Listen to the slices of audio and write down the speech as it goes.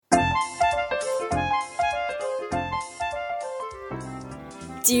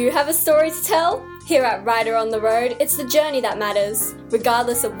Do you have a story to tell? Here at Writer on the Road, it's the journey that matters.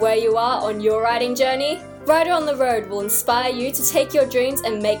 Regardless of where you are on your writing journey, Writer on the Road will inspire you to take your dreams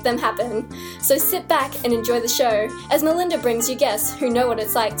and make them happen. So sit back and enjoy the show as Melinda brings you guests who know what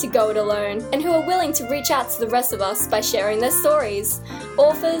it's like to go it alone and who are willing to reach out to the rest of us by sharing their stories.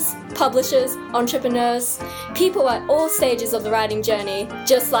 Authors, publishers, entrepreneurs, people at all stages of the writing journey,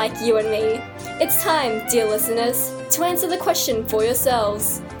 just like you and me. It's time, dear listeners, to answer the question for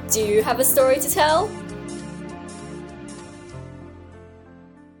yourselves. Do you have a story to tell?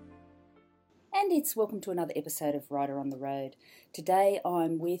 And it's welcome to another episode of Writer on the Road. Today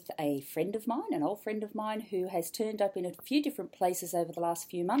I'm with a friend of mine, an old friend of mine who has turned up in a few different places over the last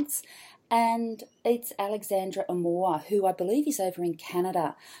few months, and it's Alexandra Amor, who I believe is over in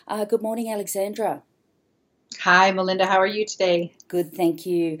Canada. Good morning, Alexandra. Hi, Melinda. How are you today? Good, thank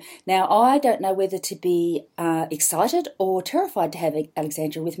you. Now, I don't know whether to be excited or terrified to have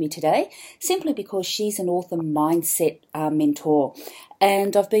Alexandra with me today, simply because she's an author mindset mentor.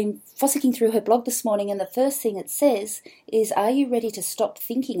 And I've been fossicking through her blog this morning, and the first thing it says is, are you ready to stop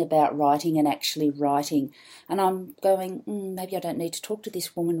thinking about writing and actually writing? And I'm going, maybe I don't need to talk to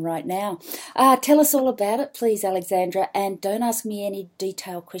this woman right now. Tell us all about it, please, Alexandra, and don't ask me any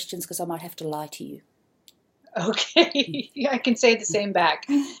detailed questions because I might have to lie to you. Okay, I can say the same back.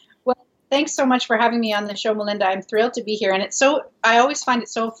 Well, thanks so much for having me on the show, Melinda. I'm thrilled to be here. And I always find it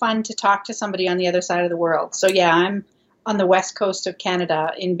so fun to talk to somebody on the other side of the world. So yeah, I'm on the west coast of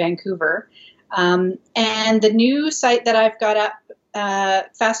Canada in Vancouver. And the new site that I've got up,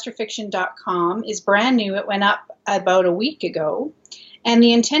 fasterfiction.com, is brand new. It went up about a week ago. And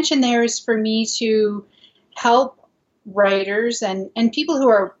the intention there is for me to help writers and people who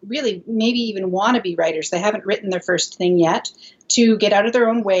are really maybe even want to be writers. They haven't written their first thing yet, to get out of their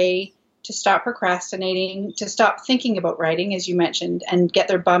own way, to stop procrastinating, to stop thinking about writing, as you mentioned, and get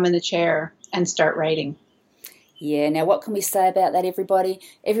their bum in the chair and start writing. Yeah, now what can we say about that, everybody?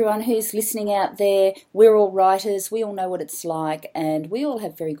 Everyone who's listening out there, we're all writers, we all know what it's like, and we all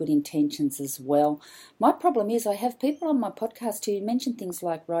have very good intentions as well. My problem is I have people on my podcast who mention things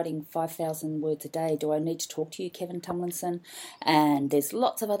like writing 5,000 words a day. Do I need to talk to you, Kevin Tomlinson? And there's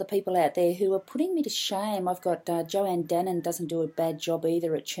lots of other people out there who are putting me to shame. I've got Joanne Dannon doesn't do a bad job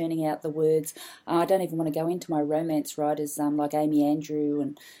either at churning out the words. I don't even want to go into my romance writers like Amy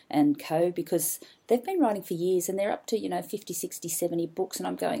Andrew and co, because they've been writing for years and they're up to, 50, 60, 70 books, and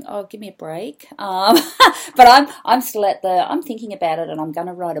I'm going, oh, give me a break. But I'm still I'm thinking about it, and I'm going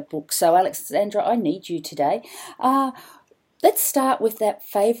to write a book. So, Alexandra, I need you today. Let's start with that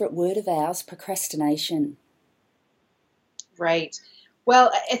favourite word of ours, procrastination. Right.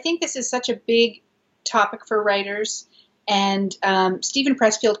 Well, I think this is such a big topic for writers, and Stephen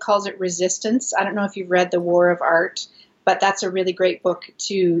Pressfield calls it resistance. I don't know if you've read The War of Art, but that's a really great book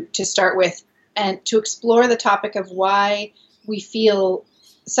to start with, and to explore the topic of why we feel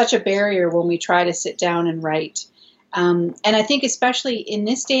such a barrier when we try to sit down and write. And I think especially in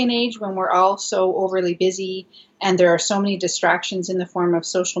this day and age when we're all so overly busy and there are so many distractions in the form of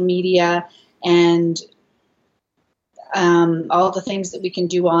social media and all the things that we can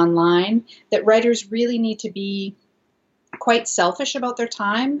do online, that writers really need to be quite selfish about their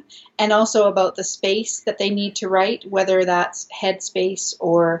time and also about the space that they need to write, whether that's head space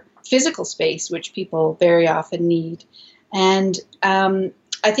or physical space, which people very often need. And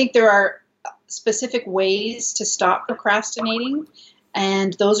I think there are specific ways to stop procrastinating,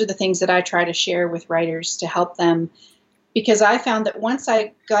 and those are the things that I try to share with writers to help them, because I found that once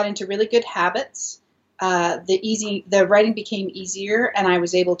I got into really good habits, the writing became easier and I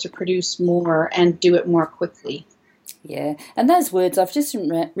was able to produce more and do it more quickly. Yeah, and those words, I've just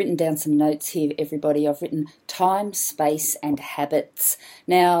written down some notes here, everybody. I've written time, space, and habits.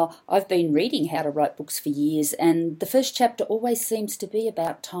 Now, I've been reading how to write books for years, and the first chapter always seems to be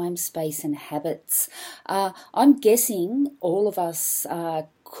about time, space, and habits. I'm guessing all of us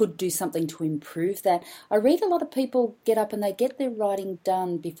could do something to improve that. I read a lot of people get up and they get their writing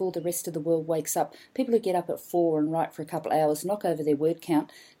done before the rest of the world wakes up. People who get up at 4 and write for a couple of hours, knock over their word count,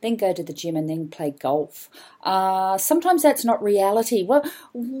 then go to the gym and then play golf. Sometimes that's not reality.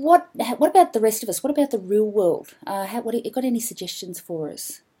 What about the rest of us? What about the real world? You got any suggestions for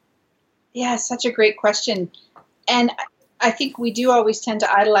us? Yeah, such a great question. And I think we do always tend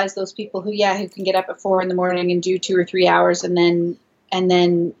to idolize those people who can get up at 4 in the morning and do 2 or 3 hours and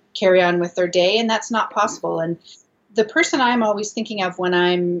then carry on with their day, and that's not possible. And the person I'm always thinking of when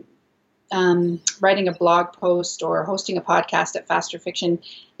I'm writing a blog post or hosting a podcast at Faster Fiction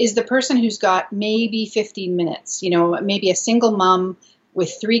is the person who's got maybe 15 minutes, maybe a single mom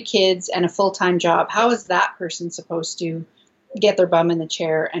with 3 kids and a full-time job. How is that person supposed to get their bum in the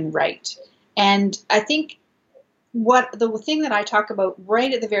chair and write. And I think what the thing that I talk about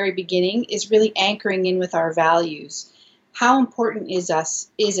right at the very beginning is really anchoring in with our values. How important is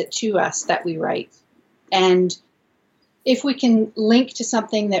it to us that we write? And if we can link to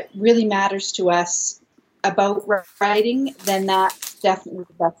something that really matters to us about writing, then that's definitely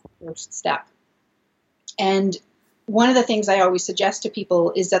the first step. And one of the things I always suggest to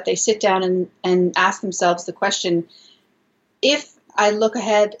people is that they sit down and ask themselves the question, if I look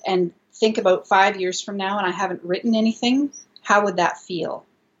ahead and think about 5 years from now and I haven't written anything, how would that feel?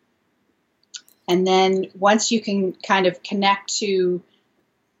 And then once you can kind of connect to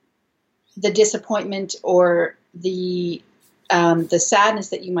the disappointment or the sadness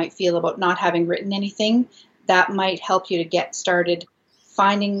that you might feel about not having written anything, that might help you to get started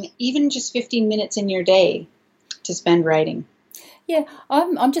finding even just 15 minutes in your day to spend writing. Yeah,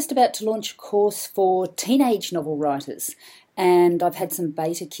 I'm just about to launch a course for teenage novel writers, and I've had some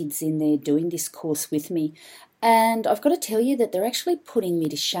beta kids in there doing this course with me. And I've got to tell you that they're actually putting me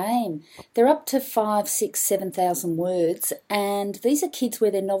to shame. They're up to 5, 6, 7,000 words, and these are kids where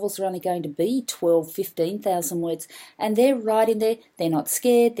their novels are only going to be 12, 15,000 words, and they're writing there. They're not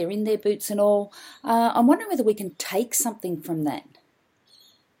scared. They're in their boots and all. I'm wondering whether we can take something from that.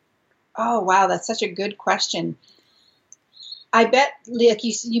 Oh, wow, that's such a good question. I bet, like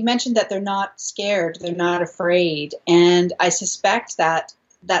you mentioned that they're not scared, they're not afraid, and I suspect that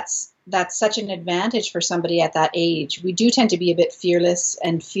that's such an advantage for somebody at that age. We do tend to be a bit fearless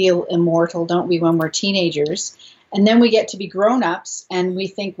and feel immortal, don't we, when we're teenagers? And then we get to be grown-ups and we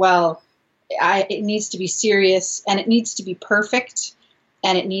think, well, it needs to be serious and it needs to be perfect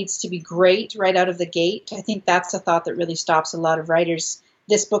and it needs to be great right out of the gate. I think that's a thought that really stops a lot of writers.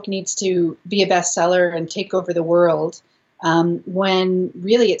 This book needs to be a bestseller and take over the world, when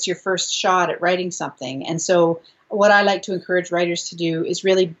really it's your first shot at writing something. And so what I like to encourage writers to do is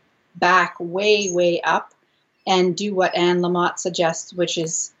really back way, way up and do what Anne Lamott suggests, which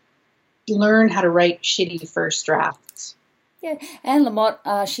is learn how to write shitty first drafts. Yeah, Anne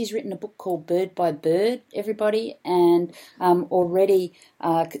Lamott, she's written a book called Bird by Bird, everybody, and already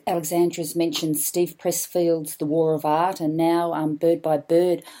Alexandra's mentioned Steve Pressfield's The War of Art, and now Bird by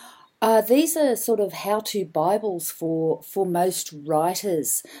Bird. These are sort of how-to Bibles for most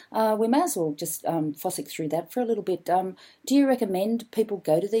writers. We may as well just fossick through that for a little bit. Do you recommend people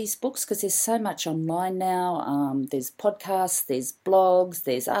go to these books? Because there's so much online now. There's podcasts, there's blogs,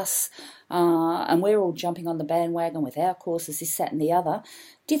 there's us, and we're all jumping on the bandwagon with our courses, this, that and the other.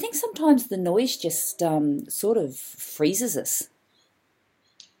 Do you think sometimes the noise just sort of freezes us?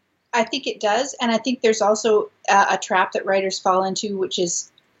 I think it does, and I think there's also a trap that writers fall into, which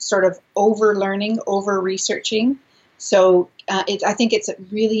is sort of over-learning, over-researching. So I think it's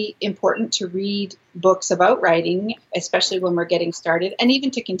really important to read books about writing, especially when we're getting started, and even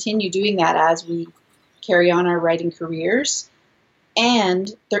to continue doing that as we carry on our writing careers.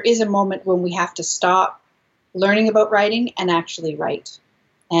 And there is a moment when we have to stop learning about writing and actually write.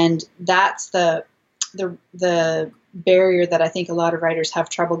 And that's the barrier that I think a lot of writers have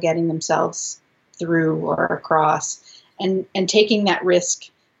trouble getting themselves through or across. And taking that risk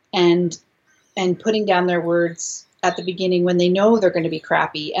and putting down their words at the beginning when they know they're going to be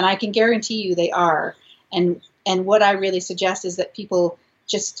crappy. And I can guarantee you they are. And what I really suggest is that people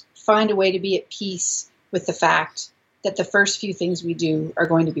just find a way to be at peace with the fact that the first few things we do are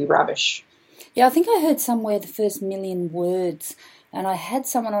going to be rubbish. Yeah, I think I heard somewhere the first 1,000,000 words, and I had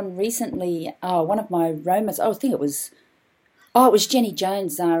someone on recently, one of my romance, it was Jenny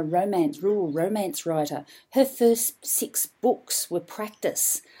Jones, rural romance writer. Her first 6 books were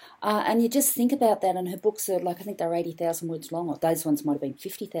practice. And you just think about that, and her books are I think they're 80,000 words long, or those ones might have been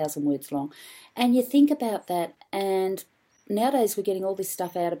 50,000 words long. And you think about that, and nowadays we're getting all this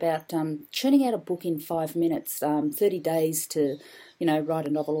stuff out about churning out a book in 5 minutes, 30 days to, write a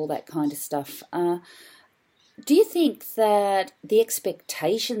novel, all that kind of stuff. Do you think that the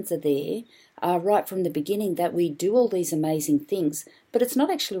expectations are there right from the beginning that we do all these amazing things, but it's not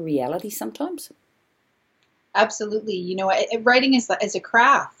actually reality sometimes? Absolutely. Writing is a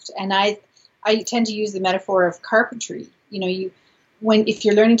craft, and I tend to use the metaphor of carpentry. If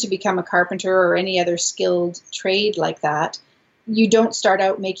you're learning to become a carpenter or any other skilled trade like that, you don't start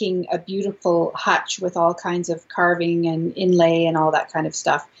out making a beautiful hutch with all kinds of carving and inlay and all that kind of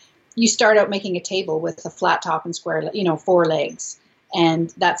stuff. You start out making a table with a flat top and square, 4 legs,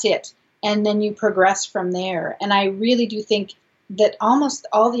 and that's it. And then you progress from there. And I really do think that almost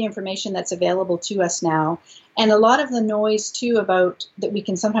all the information that's available to us now, and a lot of the noise too about that we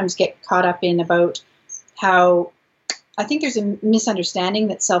can sometimes get caught up in about how I think there's a misunderstanding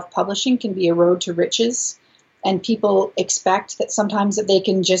that self-publishing can be a road to riches. and people expect that sometimes that they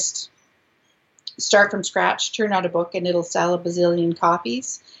can just start from scratch, turn out a book, and it'll sell a bazillion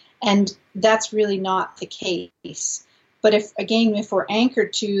copies. And that's really not the case. But if we're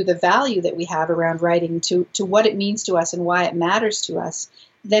anchored to the value that we have around writing, to what it means to us and why it matters to us,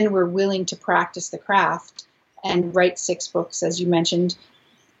 then we're willing to practice the craft and write 6 books, as you mentioned,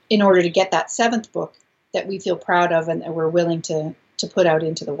 in order to get that 7th book that we feel proud of and that we're willing to put out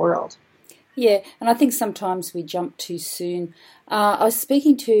into the world. Yeah, and I think sometimes we jump too soon. I was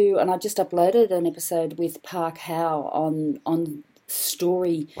speaking to, and I just uploaded an episode with Park Howe on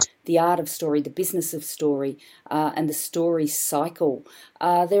story, the art of story, the business of story, and the story cycle.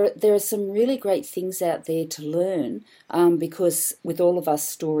 There are some really great things out there to learn because with all of us,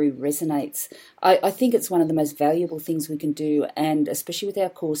 story resonates. I think it's one of the most valuable things we can do, and especially with our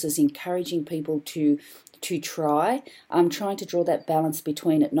courses, encouraging people to try. Trying to draw that balance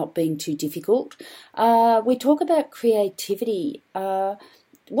between it not being too difficult. We talk about creativity.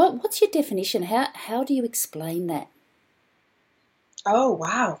 What's your definition? How do you explain that? Oh,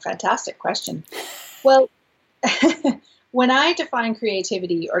 wow. Fantastic question. Well, when I define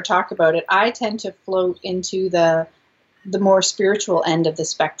creativity or talk about it, I tend to float into the more spiritual end of the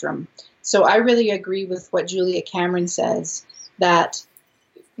spectrum. So I really agree with what Julia Cameron says, that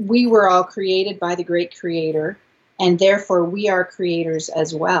we were all created by the great creator, and therefore we are creators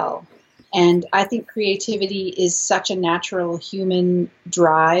as well. And I think creativity is such a natural human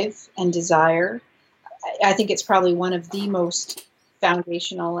drive and desire. I think it's probably one of the most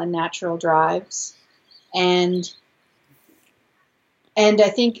foundational and natural drives, and I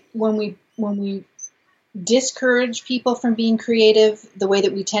think when we discourage people from being creative the way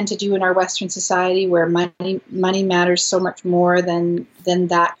that we tend to do in our Western society, where money matters so much more than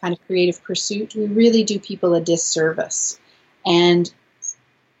that kind of creative pursuit, we really do people a disservice. And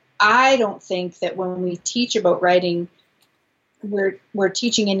I don't think that when we teach about writing, we're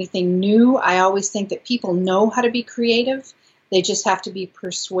teaching anything new. I always think that people know how to be creative. They just have to be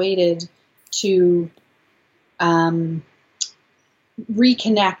persuaded to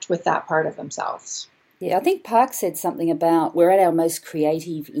reconnect with that part of themselves. Yeah, I think Park said something about we're at our most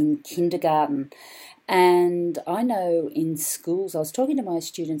creative in kindergarten. And I know in schools, I was talking to my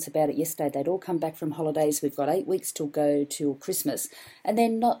students about it yesterday, they'd all come back from holidays, we've got 8 weeks till go till Christmas, and they're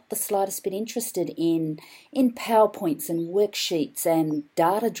not the slightest bit interested in PowerPoints and worksheets and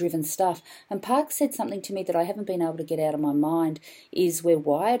data-driven stuff. And Park said something to me that I haven't been able to get out of my mind, is we're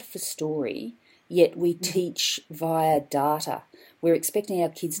wired for story, yet we teach via data. We're expecting our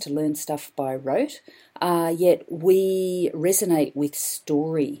kids to learn stuff by rote, yet we resonate with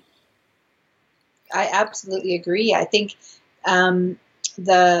story. I absolutely agree. I think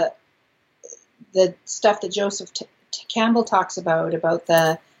the stuff that Joseph Campbell talks about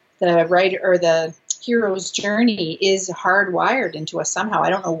the writer or the hero's journey is hardwired into us somehow. I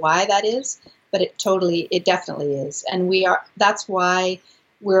don't know why that is, but it definitely is. And that's why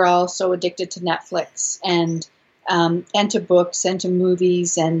we're all so addicted to Netflix and to books and to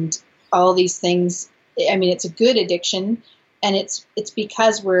movies and all these things. I mean, it's a good addiction, and it's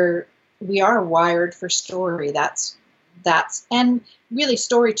because we are wired for story. That's and really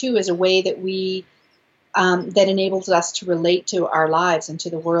story too is a way that we that enables us to relate to our lives and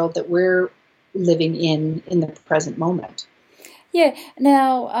to the world that we're living in the present moment. Yeah.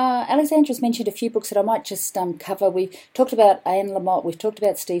 Now, Alexandra's mentioned a few books that I might just cover. We've talked about Anne Lamott. We've talked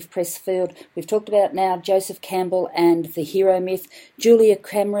about Steve Pressfield. We've talked about now Joseph Campbell and the hero myth. Julia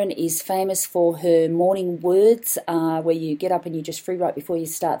Cameron is famous for her morning words, where you get up and you just free write before you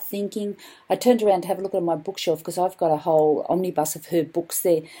start thinking. I turned around to have a look at my bookshelf because I've got a whole omnibus of her books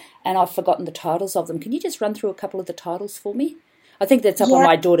there, and I've forgotten the titles of them. Can you just run through a couple of the titles for me? I think that's up on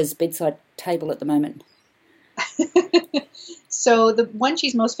my daughter's bedside table at the moment. So the one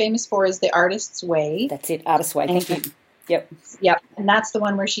she's most famous for is The Artist's Way. That's it, Artist's Way. Thank you. Yep. And that's the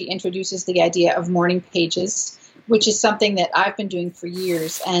one where she introduces the idea of morning pages, which is something that I've been doing for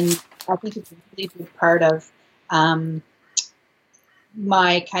years. And I think it's a really big part of my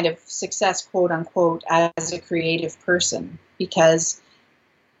kind of success, quote unquote, as a creative person, because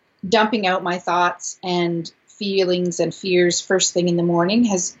dumping out my thoughts and feelings and fears first thing in the morning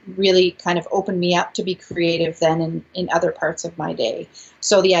has really kind of opened me up to be creative then in other parts of my day.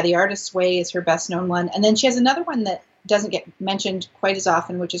 So yeah, The Artist's Way is her best known one. And then she has another one that doesn't get mentioned quite as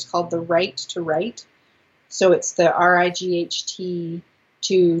often, which is called The Right to Write. So it's the RIGHT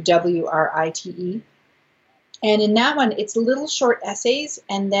to WRITE. And in that one, it's little short essays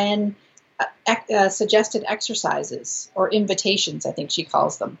and then suggested exercises or invitations, I think she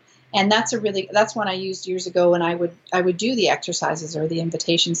calls them. And that's one I used years ago, and I would do the exercises or the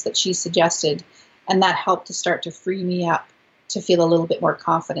invitations that she suggested. And that helped to start to free me up to feel a little bit more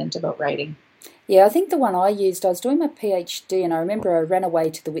confident about writing. Yeah, I think the one I used, I was doing my PhD, and I remember I ran away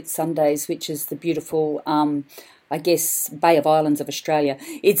to the Whitsundays, which is the beautiful, I guess, Bay of Islands of Australia.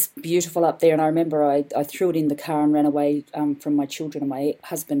 It's beautiful up there, and I remember I threw it in the car and ran away from my children and my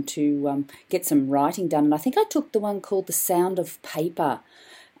husband to get some writing done. And I think I took the one called The Sound of Paper.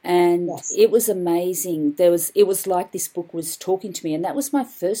 And Yes. it was amazing. It was like this book was talking to me, and that was my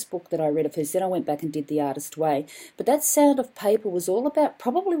first book that I read of hers. Then I went back and did The Artist Way. But that Sound of Paper was all about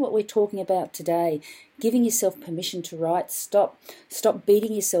probably what we're talking about today, giving yourself permission to write, stop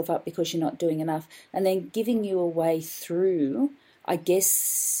beating yourself up because you're not doing enough, and then giving you a way through, I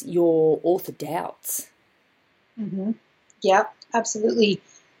guess, your author doubts. Mm-hmm. Yeah, absolutely.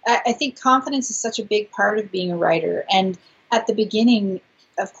 I think confidence is such a big part of being a writer. And at the beginning,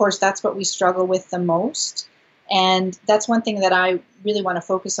 of course, that's what we struggle with the most. And that's one thing that I really want to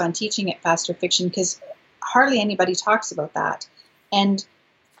focus on teaching at Faster Fiction, because hardly anybody talks about that. And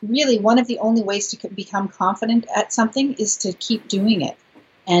really, one of the only ways to become confident at something is to keep doing it.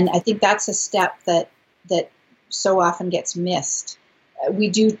 And I think that's a step that so often gets missed. We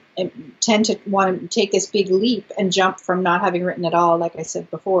do tend to want to take this big leap and jump from not having written at all, like I said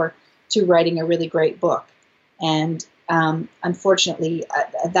before, to writing a really great book. And unfortunately,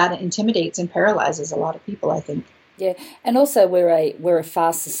 that intimidates and paralyzes a lot of people, I think. Yeah, and also we're a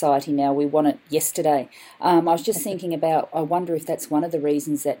fast society now. We want it yesterday. I was just thinking about, I wonder if that's one of the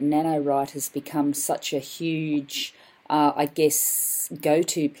reasons that NaNoWrite has become such a huge, I guess,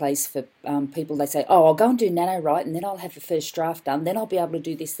 go-to place for people. They say, oh, I'll go and do NaNoWrite and then I'll have the first draft done, then I'll be able to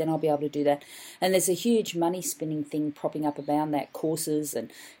do this, then I'll be able to do that. And there's a huge money-spinning thing propping up around that, courses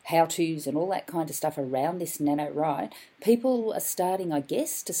and how-tos and all that kind of stuff around this NaNoWrite. People are starting, I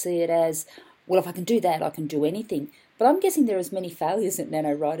guess, to see it as, well, if I can do that, I can do anything. But I'm guessing there are as many failures at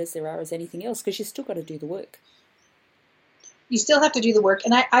NaNoWrite as there are as anything else, because you've still got to do the work. You still have to do the work.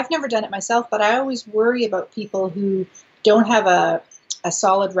 And I've never done it myself, but I always worry about people who don't have a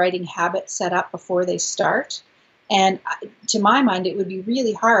solid writing habit set up before they start. And to my mind, it would be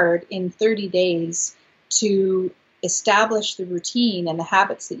really hard in 30 days to establish the routine and the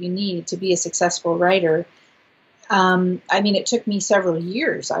habits that you need to be a successful writer. I mean, it took me several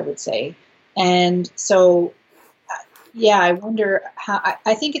years, I would say. And so, yeah, I wonder how.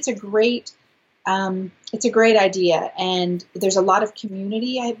 I think it's a great idea, and there's a lot of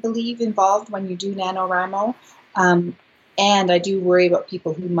community, I believe, involved when you do NaNoWriMo. And I do worry about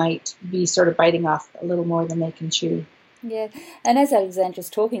people who might be sort of biting off a little more than they can chew. Yeah, and as Alexandra's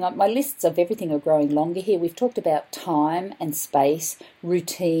talking, my lists of everything are growing longer here. We've talked about time and space,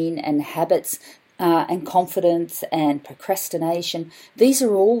 routine and habits, and confidence and procrastination. These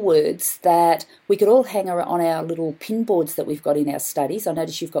are all words that we could all hang on our little pin boards that we've got in our studies. I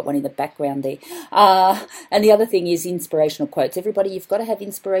notice you've got one in the background there. And the other thing is inspirational quotes. Everybody, you've got to have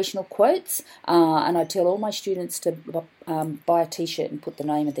inspirational quotes. And I tell all my students to buy a T-shirt and put the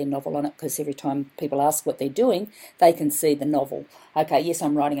name of their novel on it, because every time people ask what they're doing, they can see the novel. Okay, yes,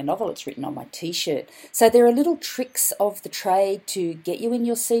 I'm writing a novel. It's written on my T-shirt. So there are little tricks of the trade to get you in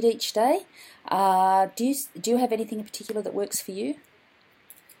your seat each day. Do you have anything in particular that works for you?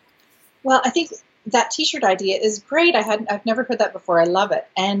 Well, I think that T-shirt idea is great. I've never heard that before. I love it.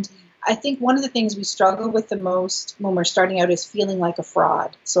 And I think one of the things we struggle with the most when we're starting out is feeling like a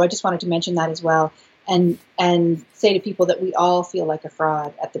fraud. So I just wanted to mention that as well, and say to people that we all feel like a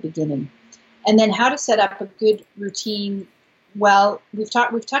fraud at the beginning. And then how to set up a good routine. Well, we've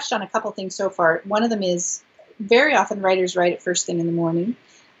touched on a couple things so far. One of them is very often writers write it first thing in the morning.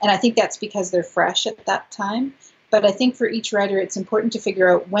 And I think that's because they're fresh at that time. But I think for each writer, it's important to figure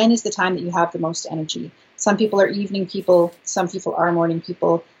out when is the time that you have the most energy. Some people are evening people. Some people are morning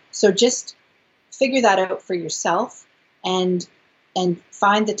people. So just figure that out for yourself and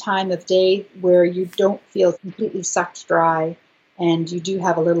find the time of day where you don't feel completely sucked dry and you do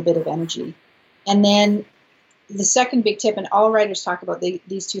have a little bit of energy. And then the second big tip, and all writers talk about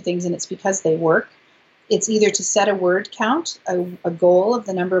these two things, and it's because they work. It's either to set a word count, a goal of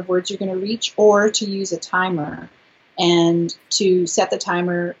the number of words you're going to reach, or to use a timer and to set the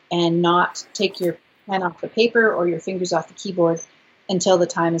timer and not take your pen off the paper or your fingers off the keyboard until the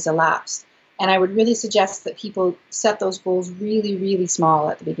time has elapsed. And I would really suggest that people set those goals really, really small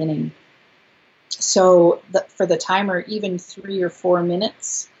at the beginning. So for the timer, even 3 or 4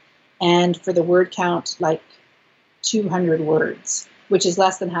 minutes, and for the word count, like 200 words. Which is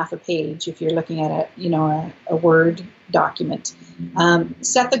less than half a page if you're looking at a Word document.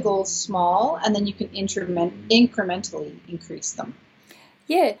 Set the goals small, and then you can incrementally increase them.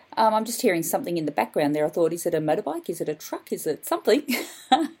 Yeah, I'm just hearing something in the background there. I thought, is it a motorbike? Is it a truck? Is it something?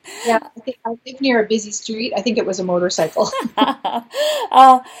 Yeah, I live near a busy street. I think it was a motorcycle.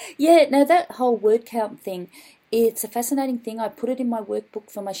 Yeah, no, that whole word count thing, it's a fascinating thing. I put it in my workbook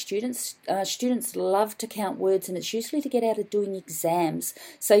for my students. Students love to count words, and it's usually to get out of doing exams.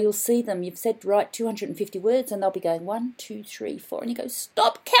 So you'll see them, you've said write 250 words, and they'll be going 1, 2, 3, 4, and you go,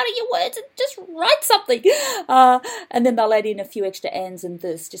 stop counting your words and just write something. And then they'll add in a few extra ands and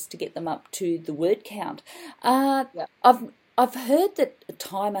this just to get them up to the word count. Yeah. I've heard that a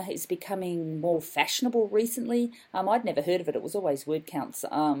timer is becoming more fashionable recently. I'd never heard of it. It was always word counts.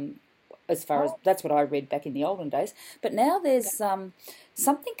 As far as that's what I read back in the olden days. But now there's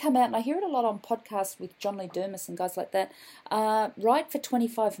something come out, and I hear it a lot on podcasts with John Lee Dumas and guys like that. Write for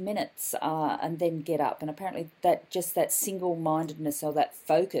 25 minutes and then get up. And apparently that single-mindedness or that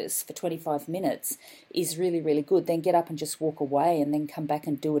focus for 25 minutes is really, really good. Then get up and just walk away and then come back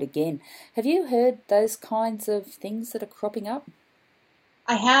and do it again. Have you heard those kinds of things that are cropping up?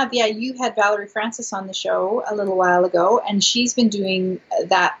 I have, yeah. You had Valerie Francis on the show a little while ago, and she's been doing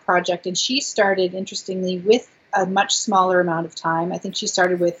that project. And she started, interestingly, with a much smaller amount of time. I think she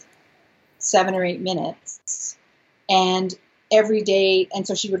started with 7 or 8 minutes. And every day, and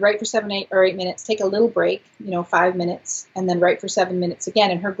so she would write for 7, 8, or 8 minutes, take a little break, 5 minutes, and then write for 7 minutes again.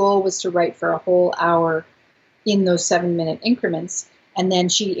 And her goal was to write for a whole hour in those 7-minute increments. And then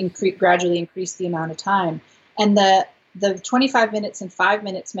she gradually increased the amount of time. And the 25 minutes and 5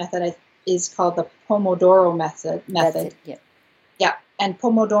 minutes method is called the Pomodoro method. That's it, yeah. Yeah, and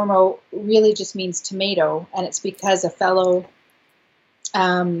Pomodoro really just means tomato, and it's because a fellow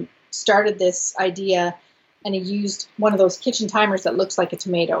started this idea, and he used one of those kitchen timers that looks like a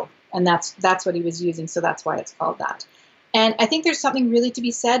tomato, and that's what he was using, so that's why it's called that. And I think there's something really to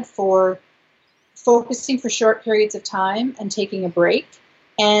be said for focusing for short periods of time and taking a break.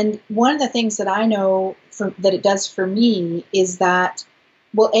 And one of the things that I know that it does for me is that,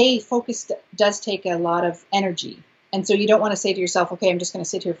 well, focus does take a lot of energy. And so you don't want to say to yourself, okay, I'm just going to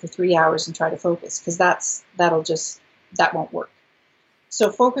sit here for 3 hours and try to focus, because that won't work.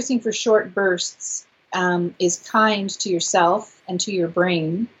 So focusing for short bursts is kind to yourself and to your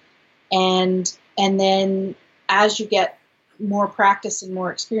brain. And then as you get more practice and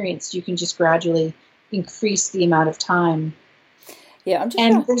more experience, you can just gradually increase the amount of time. Yeah,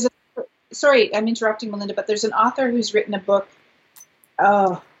 I'm sorry, I'm interrupting, Melinda, but there's an author who's written a book,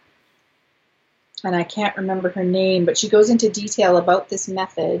 and I can't remember her name, but she goes into detail about this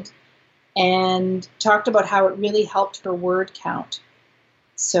method and talked about how it really helped her word count.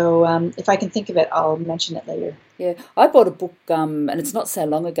 So if I can think of it, I'll mention it later. Yeah, I bought a book, and it's not so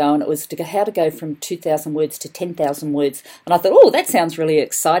long ago, and it was how to go from 2,000 words to 10,000 words. And I thought, oh, that sounds really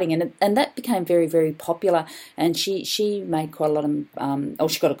exciting, and that became very, very popular. And she made quite a lot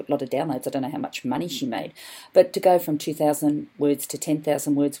of, she got a lot of downloads. I don't know how much money she made, but to go from 2,000 words to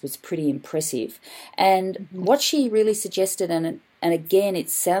 10,000 words was pretty impressive. And what she really suggested, and again, it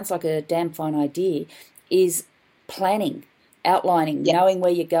sounds like a damn fine idea, is planning. Outlining, yes. Knowing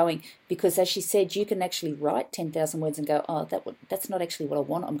where you're going, because as she said, you can actually write 10,000 words and go, oh, that's not actually what I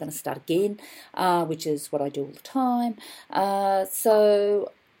want. I'm going to start again, which is what I do all the time.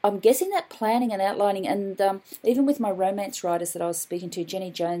 So I'm guessing that planning and outlining, and even with my romance writers that I was speaking to, Jenny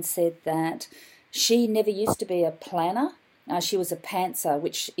Jones said that she never used to be a planner. She was a pantser,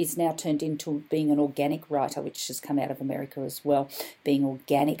 which is now turned into being an organic writer, which has come out of America as well, being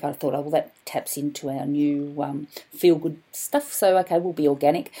organic. I thought, oh, well, that taps into our new feel-good stuff, so, okay, we'll be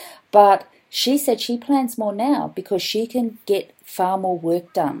organic. But she said she plans more now because she can get far more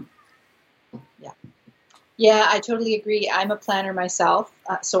work done. Yeah, I totally agree. I'm a planner myself,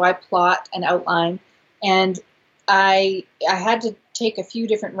 so I plot and outline, and I had to take a few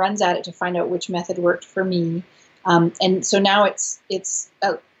different runs at it to find out which method worked for me. And so now it's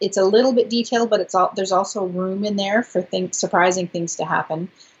a little bit detailed, but there's also room in there for surprising things to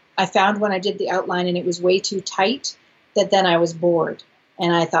happen. I found when I did the outline and it was way too tight that then I was bored,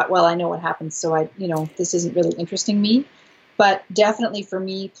 and I thought, well, I know what happens, so this isn't really interesting me. But definitely for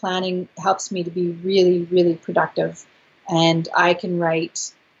me, planning helps me to be really, really productive, and I can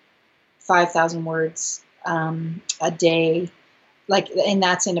write 5,000 words a day, and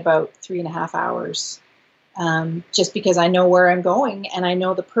that's in about 3.5 hours. Just because I know where I'm going and I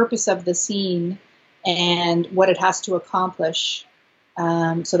know the purpose of the scene and what it has to accomplish.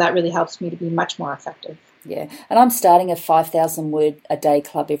 So that really helps me to be much more effective. Yeah, and I'm starting a 5,000 word a day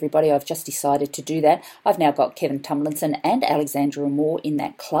club, everybody. I've just decided to do that. I've now got Kevin Tumlinson and Alexandra Moore in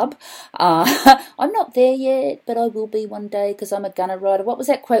that club. I'm not there yet, but I will be one day because I'm a gunner writer. What was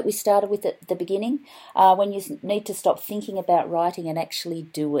that quote we started with at the beginning? When you need to stop thinking about writing and actually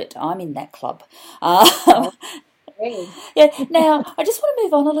do it. I'm in that club. Okay. Yeah. Now, I just want to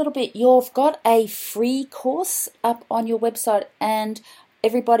move on a little bit. You've got a free course up on your website, and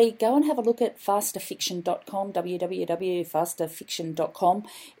everybody go and have a look at fasterfiction.com, www.fasterfiction.com.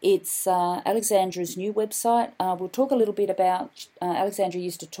 It's Alexandra's new website. We'll talk a little bit about, Alexandra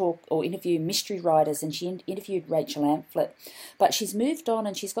used to talk or interview mystery writers, and she interviewed Rachel Amphlett. But she's moved on,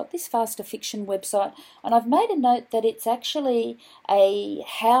 and she's got this Faster Fiction website, and I've made a note that it's actually a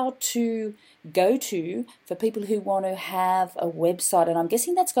how-to go-to for people who want to have a website, and I'm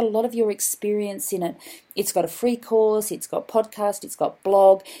guessing that's got a lot of your experience in it. It's got a free course, it's got podcast, it's got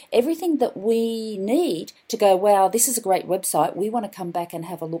blog, everything that we need to go, wow, this is a great website, we want to come back and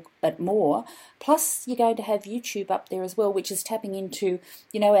have a look at more. Plus you're going to have YouTube up there as well, which is tapping into,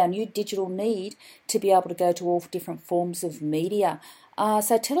 our new digital need to be able to go to all different forms of media.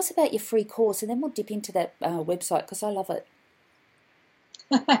 So tell us about your free course, and then we'll dip into that website, because I love it.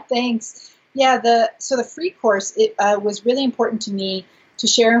 Thanks. Yeah, the free course, it was really important to me to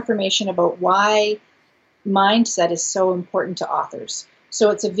share information about why mindset is so important to authors. So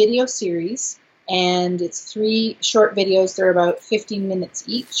it's a video series, and it's 3 short videos. They're about 15 minutes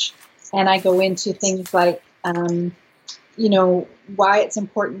each, and I go into things like, why it's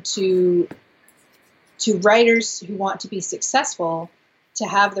important to writers who want to be successful to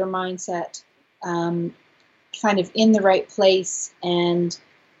have their mindset kind of in the right place, and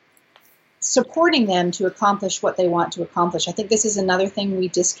supporting them to accomplish what they want to accomplish. I think this is another thing we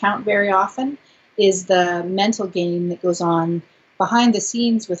discount very often, is the mental game that goes on behind the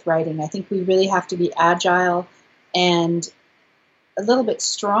scenes with writing. I think we really have to be agile and a little bit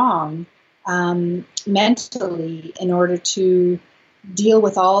strong mentally in order to deal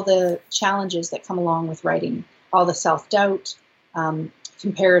with all the challenges that come along with writing, all the self-doubt,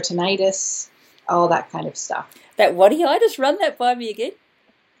 comparatinitis, all that kind of stuff. That what-itis, run that by me again.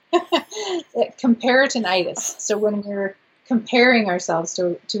 Comparatinitis. So when we're comparing ourselves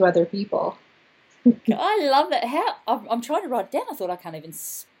to other people. I love it. I'm trying to write it down. I thought I can't even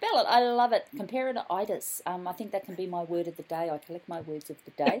spell it. I love it. Comparatinitis. I think that can be my word of the day. I collect my words of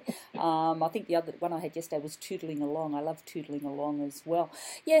the day. I think the other one I had yesterday was tootling along. I love tootling along as well.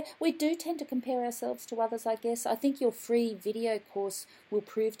 Yeah, we do tend to compare ourselves to others, I guess. I think your free video course will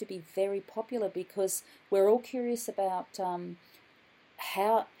prove to be very popular, because we're all curious about the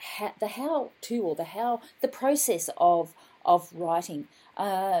process of writing.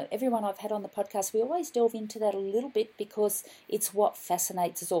 Everyone I've had on the podcast, we always delve into that a little bit, because it's what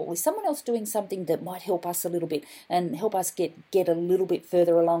fascinates us all. Is someone else doing something that might help us a little bit and help us get a little bit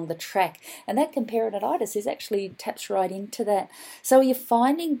further along the track? And that comparatinitis is actually taps right into that. So are you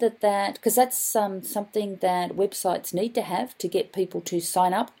finding that because that's something that websites need to have to get people to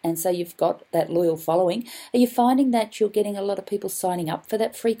sign up, and so you've got that loyal following, are you finding that you're getting a lot of people signing up for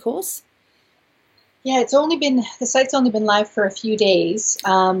that free course? Yeah, the site's only been live for a few days,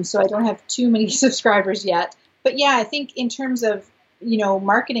 so I don't have too many subscribers yet. But yeah, I think in terms of,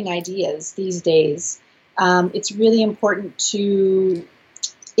 marketing ideas these days, it's really important to,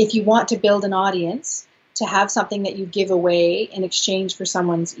 if you want to build an audience, to have something that you give away in exchange for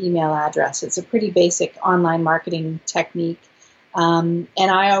someone's email address. It's a pretty basic online marketing technique. And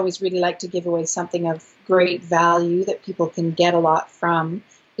I always really like to give away something of great value that people can get a lot from,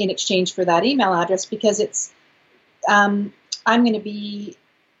 in exchange for that email address, because it's I'm going to be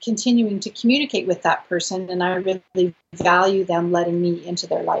continuing to communicate with that person, and I really value them letting me into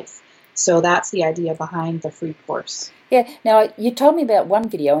their life. So that's the idea behind the free course. Yeah. Now, you told me about one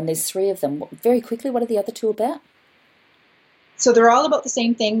video, and there's 3 of them. Very quickly, what are the other 2 about? So they're all about the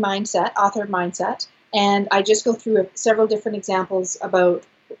same thing, mindset, author mindset, and I just go through several different examples about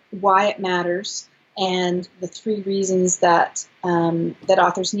why it matters, and the 3 reasons that that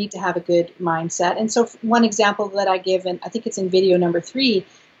authors need to have a good mindset. And so one example that I give, and I think it's in video number 3,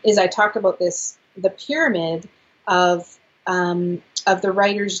 is I talk about the pyramid of the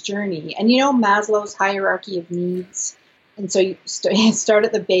writer's journey. And Maslow's hierarchy of needs. And so you start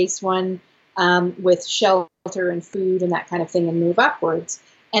at the base one with shelter and food and that kind of thing, and move upwards.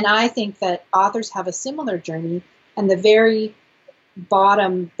 And I think that authors have a similar journey, and the very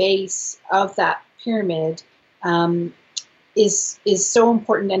bottom base of that pyramid is so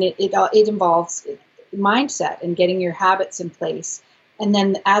important, and it involves mindset and getting your habits in place. And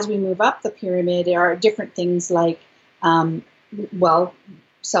then as we move up the pyramid, there are different things like,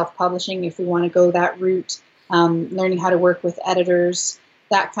 self-publishing, if we want to go that route, learning how to work with editors,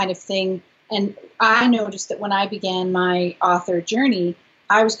 that kind of thing. And I noticed that when I began my author journey,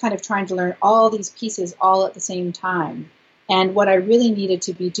 I was kind of trying to learn all these pieces all at the same time. And what I really needed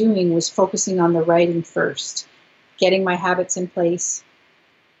to be doing was focusing on the writing first, getting my habits in place,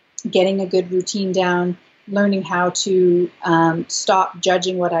 getting a good routine down, learning how to stop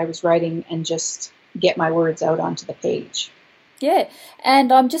judging what I was writing and just get my words out onto the page. Yeah,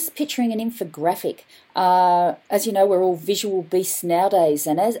 and I'm just picturing an infographic. As you know, we're all visual beasts nowadays,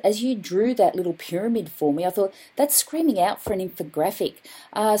 and as you drew that little pyramid for me, I thought that's screaming out for an infographic.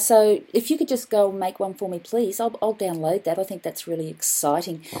 So if you could just go and make one for me, please, I'll download that. I think that's really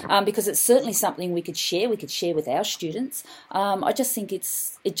exciting because it's certainly something we could share. We could share with our students. I just think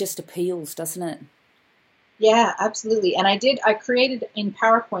it just appeals, doesn't it? Yeah, absolutely. And I created in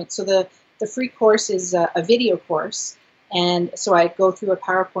PowerPoint. So the free course is a video course. And so I go through a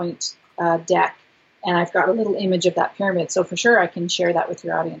PowerPoint deck, and I've got a little image of that pyramid. So for sure I can share that with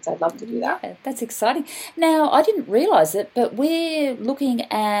your audience. I'd love to do that. Yeah, that's exciting. Now, I didn't realise it, but we're looking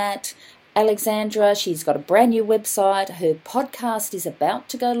at Alexandra. She's got a brand new website. Her podcast is about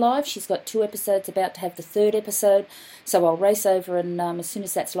to go live. She's got 2 episodes, about to have the 3rd episode. So I'll race over and as soon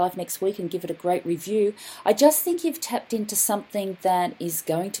as that's live next week and give it a great review. I just think you've tapped into something that is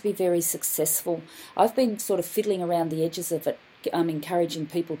going to be very successful. I've been sort of fiddling around the edges of it, encouraging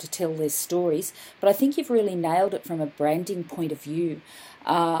people to tell their stories, but I think you've really nailed it from a branding point of view.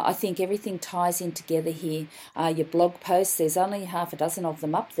 I think everything ties in together here. Your blog posts, there's only half a dozen of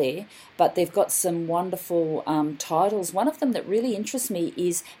them up there, but they've got some wonderful titles. One of them that really interests me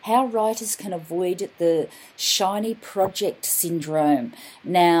is How Writers Can Avoid the Shiny Project Syndrome.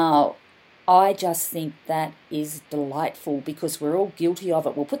 Now, I just think that is delightful because we're all guilty of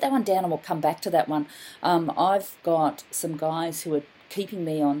it. We'll put that one down and we'll come back to that one. I've got some guys who are keeping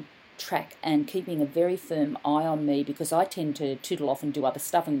me on track and keeping a very firm eye on me because I tend to tootle off and do other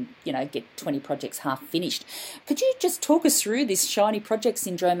stuff and, get 20 projects half finished. Could you just talk us through this shiny project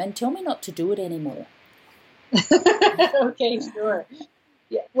syndrome and tell me not to do it anymore? Okay, sure.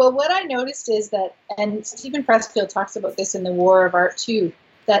 Yeah. Well, what I noticed is that, and Stephen Pressfield talks about this in The War of Art too,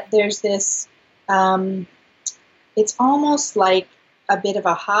 that there's this, it's almost like a bit of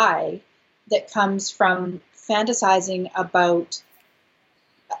a high that comes from fantasizing about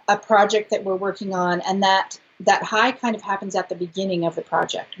a project that we're working on, and that high kind of happens at the beginning of the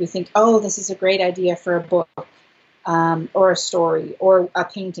project. We think, oh, this is a great idea for a book or a story or a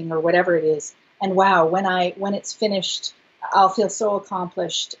painting or whatever it is, and wow, when it's finished, I'll feel so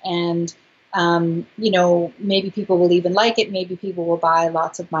accomplished, and maybe people will even like it, maybe people will buy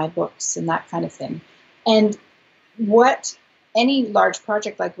lots of my books and that kind of thing. And what any large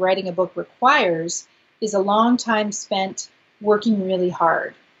project like writing a book requires is a long time spent working really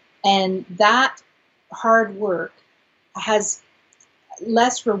hard. And that hard work has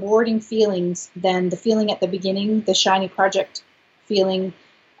less rewarding feelings than the feeling at the beginning, the shiny project feeling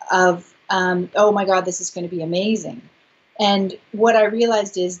of, oh my God, this is going to be amazing. And what I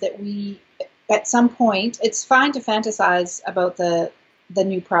realized is that at some point, it's fine to fantasize about the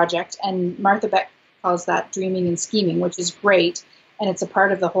new project, and Martha Beck calls that dreaming and scheming, which is great, and it's a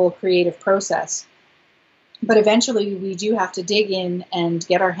part of the whole creative process. But eventually we do have to dig in and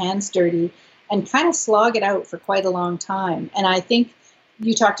get our hands dirty and kind of slog it out for quite a long time. And I think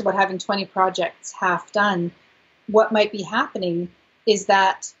you talked about having 20 projects half done. What might be happening is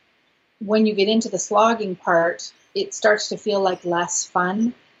that when you get into the slogging part, it starts to feel like less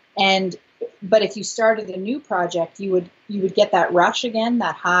fun. But if you started a new project, you would get that rush again,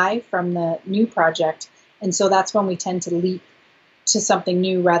 that high from the new project. And so that's when we tend to leap to something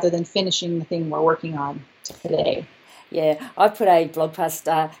new rather than finishing the thing we're working on today. Yeah, I put a blog post.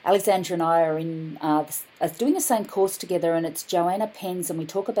 Alexandra and I are in doing the same course together, and it's Joanna Penn's, and we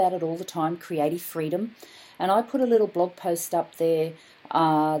talk about it all the time, creative freedom. And I put a little blog post up there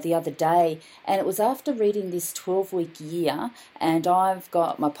the other day, and it was after reading this 12-week year, and I've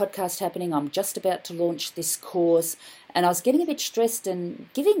got my podcast happening. I'm just about to launch this course, and I was getting a bit stressed and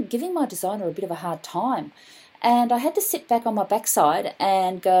giving my designer a bit of a hard time. And I had to sit back on my backside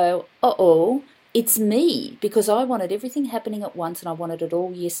and go, uh-oh, it's me, because I wanted everything happening at once and I wanted it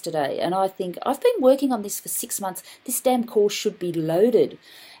all yesterday. And I think I've been working on this for 6 months. This damn course should be loaded.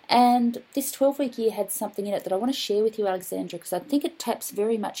 And this 12-week year had something in it that I want to share with you, Alexandra, because I think it taps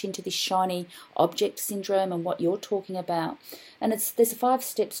very much into this shiny object syndrome and what you're talking about. And there's 5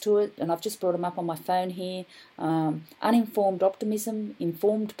 steps to it, and I've just brought them up on my phone here. Uninformed optimism,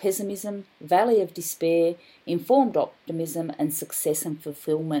 informed pessimism, valley of despair, informed optimism, and success and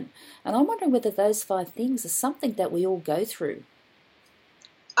fulfillment. And I'm wondering whether those 5 things are something that we all go through.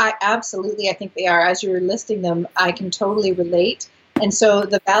 I think they are. As you're listing them, I can totally relate. And so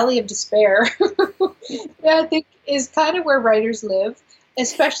the valley of despair, I think, is kind of where writers live,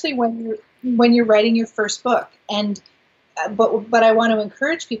 especially when you're writing your first book. And but I want to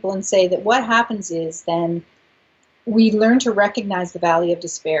encourage people and say that what happens is then we learn to recognize the valley of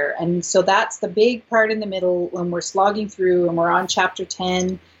despair. And so that's the big part in the middle when we're slogging through and we're on chapter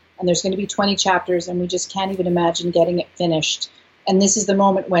 10 and there's going to be 20 chapters and we just can't even imagine getting it finished. And this is the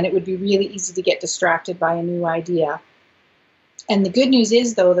moment when it would be really easy to get distracted by a new idea. And the good news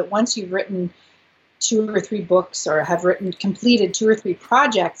is, though, that once you've written 2 or 3 books or have completed 2 or 3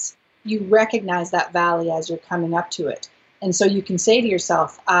 projects, you recognize that valley as you're coming up to it. And so you can say to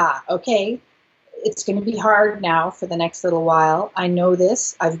yourself, okay, it's going to be hard now for the next little while. I know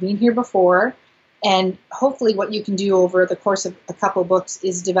this. I've been here before. And hopefully what you can do over the course of a couple books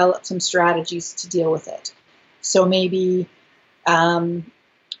is develop some strategies to deal with it. So maybe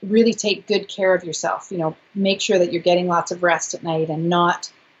really take good care of yourself. Make sure that you're getting lots of rest at night and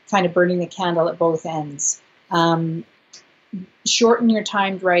not kind of burning the candle at both ends. Shorten your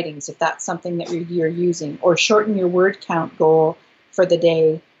timed writings if that's something that you're using, or shorten your word count goal for the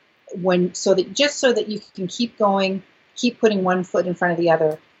day, so that you can keep going, keep putting one foot in front of the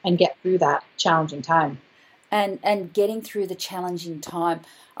other, and get through that challenging time. And getting through the challenging time.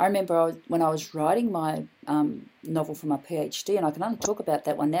 I remember when I was writing my novel for my PhD, and I can only talk about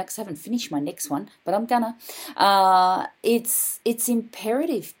that one now because I haven't finished my next one, but I'm gonna. It's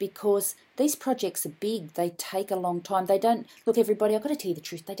imperative because these projects are big. They take a long time. They don't look, everybody. I've got to tell you the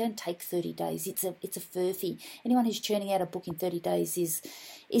truth. They don't take 30 days. It's a furphy. Anyone who's churning out a book in 30 days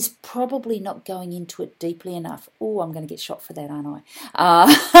is probably not going into it deeply enough. Oh, I'm going to get shot for that, aren't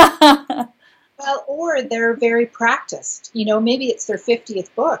I? Well, or they're very practiced. Maybe it's their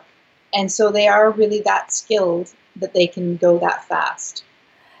 50th book, and so they are really that skilled that they can go that fast.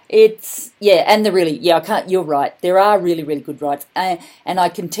 And you're right. There are really, really good writers. And I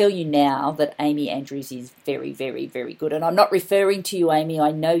can tell you now that Amy Andrews is very, very, very good. And I'm not referring to you, Amy. I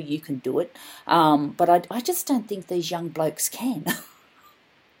know you can do it. But I just don't think these young blokes can.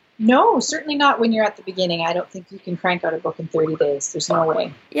 No, certainly not when you're at the beginning. I don't think you can crank out a book in 30 days. There's no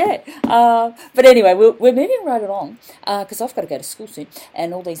way. Yeah. But anyway, we're moving right along because I've got to go to school soon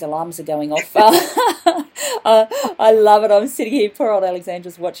and all these alarms are going off. I love it. I'm sitting here. Poor old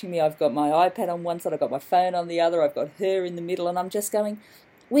Alexandra's watching me. I've got my iPad on one side. I've got my phone on the other. I've got her in the middle. And I'm just going,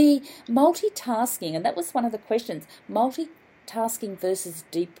 multitasking. And that was one of the questions. Multitasking versus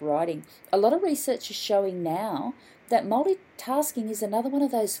deep writing. A lot of research is showing now that multitasking is another one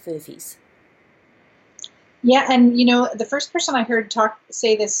of those furphies. Yeah, and the first person I heard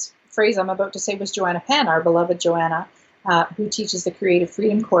say this phrase I'm about to say was Joanna Penn, our beloved Joanna, who teaches the Creative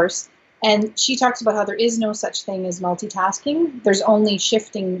Freedom course. And she talks about how there is no such thing as multitasking. There's only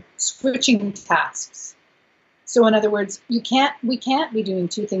switching tasks. So in other words, we can't be doing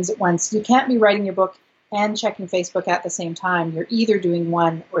 2 things at once. You can't be writing your book and checking Facebook at the same time. You're either doing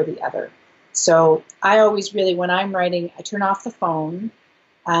one or the other. So I always really, when I'm writing, I turn off the phone.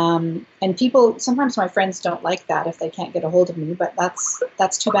 And people, sometimes my friends don't like that if they can't get a hold of me, but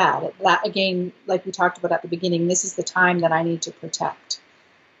that's too bad. That, again, like we talked about at the beginning, this is the time that I need to protect.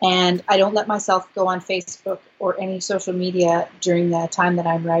 And I don't let myself go on Facebook or any social media during the time that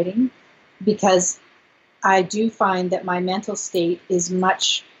I'm writing, because I do find that my mental state is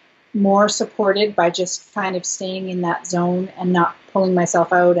much more supported by just kind of staying in that zone and not pulling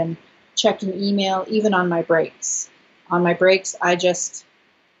myself out and checking email, even on my breaks. On my breaks, I just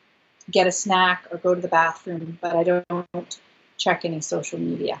get a snack or go to the bathroom, but I don't check any social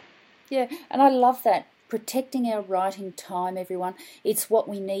media. Yeah, and I love that. Protecting our writing time, everyone. It's what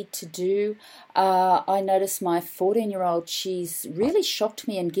we need to do. I noticed my 14-year-old, she's really shocked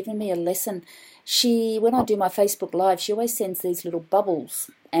me and given me a lesson. When I do my Facebook Live, she always sends these little bubbles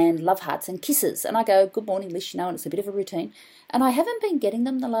and love hearts and kisses. And I go, good morning, Lish, and it's a bit of a routine. And I haven't been getting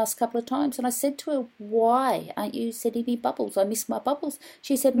them the last couple of times. And I said to her, why aren't you sending me bubbles? I miss my bubbles.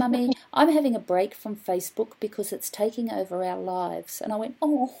 She said, Mummy, I'm having a break from Facebook because it's taking over our lives. And I went,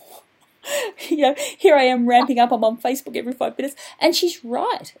 oh. Here I am ramping up. I'm on Facebook every 5 minutes. And she's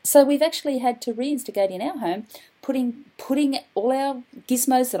right. So we've actually had to reinstigate in our home, putting all our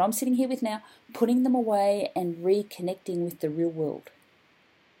gizmos that I'm sitting here with now, putting them away and reconnecting with the real world.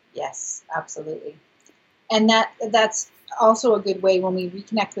 Yes, absolutely. And that's also a good way when we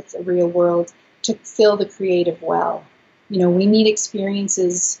reconnect with the real world to fill the creative well. We need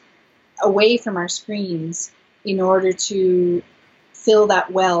experiences away from our screens in order to fill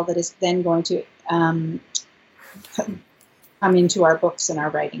that well that is then going to come into our books and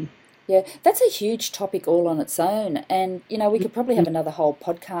our writing. Yeah, that's a huge topic all on its own. And, we could probably have another whole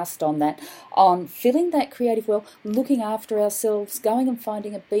podcast on that, on filling that creative well, looking after ourselves, going and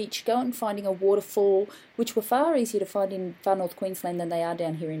finding a beach, going and finding a waterfall, which were far easier to find in far north Queensland than they are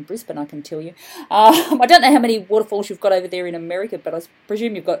down here in Brisbane, I can tell you. I don't know how many waterfalls you've got over there in America, but I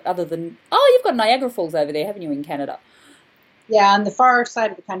presume you've got you've got Niagara Falls over there, haven't you, in Canada? Yeah, on the far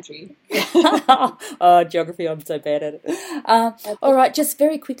side of the country. Oh, geography, I'm so bad at it. All right, just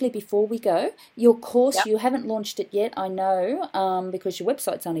very quickly before we go, your course, You haven't launched it yet, I know, because your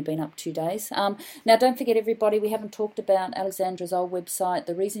website's only been up 2 days. Now, don't forget, everybody, we haven't talked about Alexandra's old website.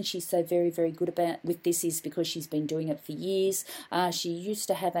 The reason she's so very, very good with this is because she's been doing it for years. She used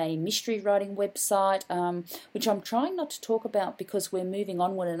to have a mystery writing website, which I'm trying not to talk about because we're moving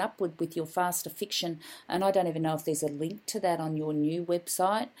onward and upward with your faster fiction, and I don't even know if there's a link to that on your new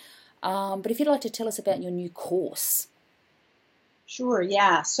website. But if you'd like to tell us about your new course. Sure,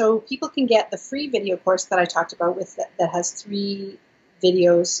 yeah. So people can get the free video course that I talked about that has 3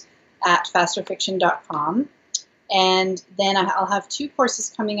 videos at fasterfiction.com. And then I'll have 2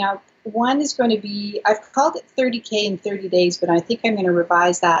 courses coming out. One is going to be, I've called it 30K in 30 days, but I think I'm going to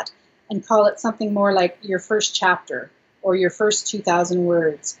revise that and call it something more like your first chapter or your first 2,000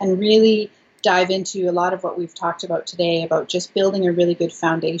 words, and really dive into a lot of what we've talked about today about just building a really good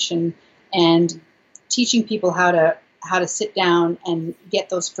foundation and teaching people how to sit down and get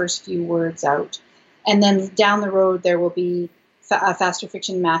those first few words out. And then down the road there will be a Faster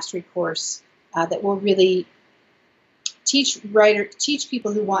Fiction Mastery course that will really teach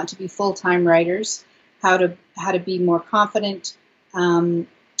people who want to be full-time writers how to be more confident,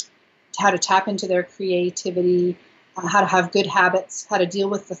 how to tap into their creativity, how to have good habits, how to deal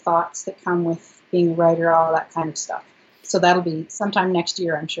with the thoughts that come with being a writer, all that kind of stuff. So that'll be sometime next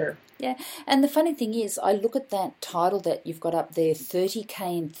year, I'm sure. Yeah, and the funny thing is, I look at that title that you've got up there,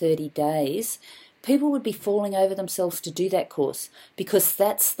 30K in 30 days, people would be falling over themselves to do that course because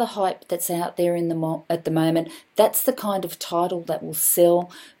that's the hype that's out there at the moment. That's the kind of title that will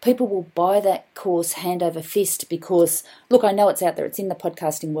sell. People will buy that course hand over fist because, look, I know it's out there. It's in the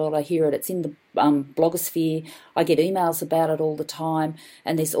podcasting world. I hear it. It's in the blogosphere. I get emails about it all the time,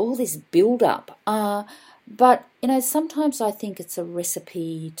 and there's all this build-up. But, sometimes I think it's a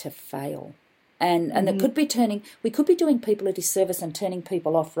recipe to fail. And it could be we could be doing people a disservice and turning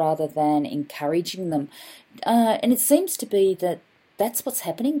people off rather than encouraging them. And it seems to be that's what's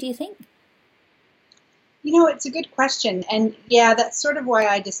happening, do you think? It's a good question. And yeah, that's sort of why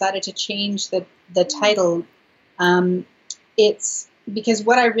I decided to change the title. It's because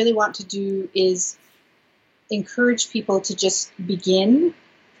what I really want to do is encourage people to just begin.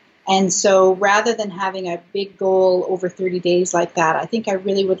 And so rather than having a big goal over 30 days like that, I think I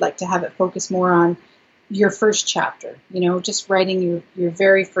really would like to have it focus more on your first chapter, just writing your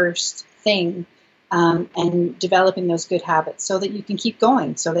very first thing, and developing those good habits so that you can keep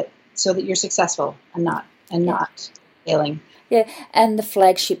going, so that you're successful and not failing. Yeah, and the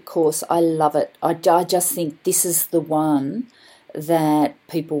flagship course, I love it. I just think this is the one that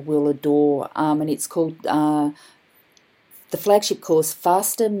people will adore, and it's called the flagship course,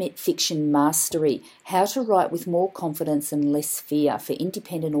 Faster Fiction Mastery, How to Write with More Confidence and Less Fear. For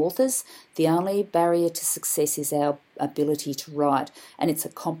independent authors, the only barrier to success is our ability to write. And it's a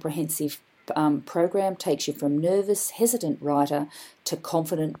comprehensive program, takes you from nervous, hesitant writer to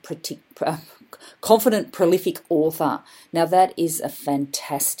confident, prolific author. Now that is a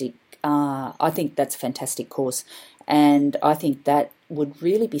fantastic, I think that's a fantastic course. And I think that would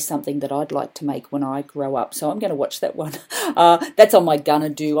really be something that I'd like to make when I grow up. So I'm going to watch that one. That's on my gonna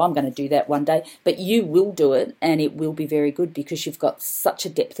do. I'm going to do that one day. But you will do it, and it will be very good because you've got such a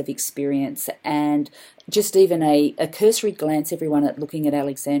depth of experience. And just even a cursory glance, everyone, at looking at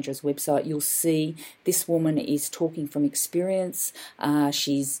Alexandra's website, you'll see this woman is talking from experience.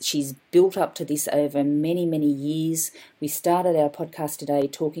 She's built up to this over many, many years. We started our podcast today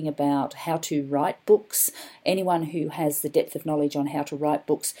talking about how to write books. Anyone who has the depth of knowledge on how to write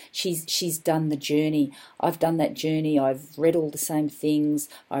books, she's done the journey. I've done that journey. I've read all the same things.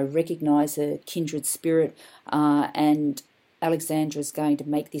 I recognise a kindred spirit, and Alexandra's going to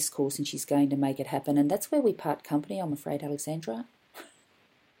make this course and she's going to make it happen. And that's where we part company, I'm afraid, Alexandra.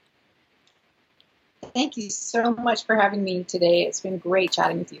 Thank you so much for having me today. It's been great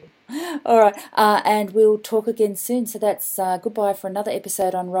chatting with you. All right, and we'll talk again soon. So that's goodbye for another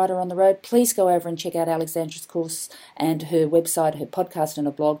episode on Writer on the Road. Please go over and check out Alexandra's course and her website, her podcast and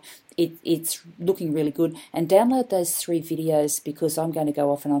a blog. It's looking really good. And download those 3 videos because I'm going to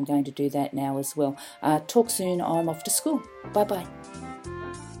go off and I'm going to do that now as well. Talk soon. I'm off to school. Bye-bye.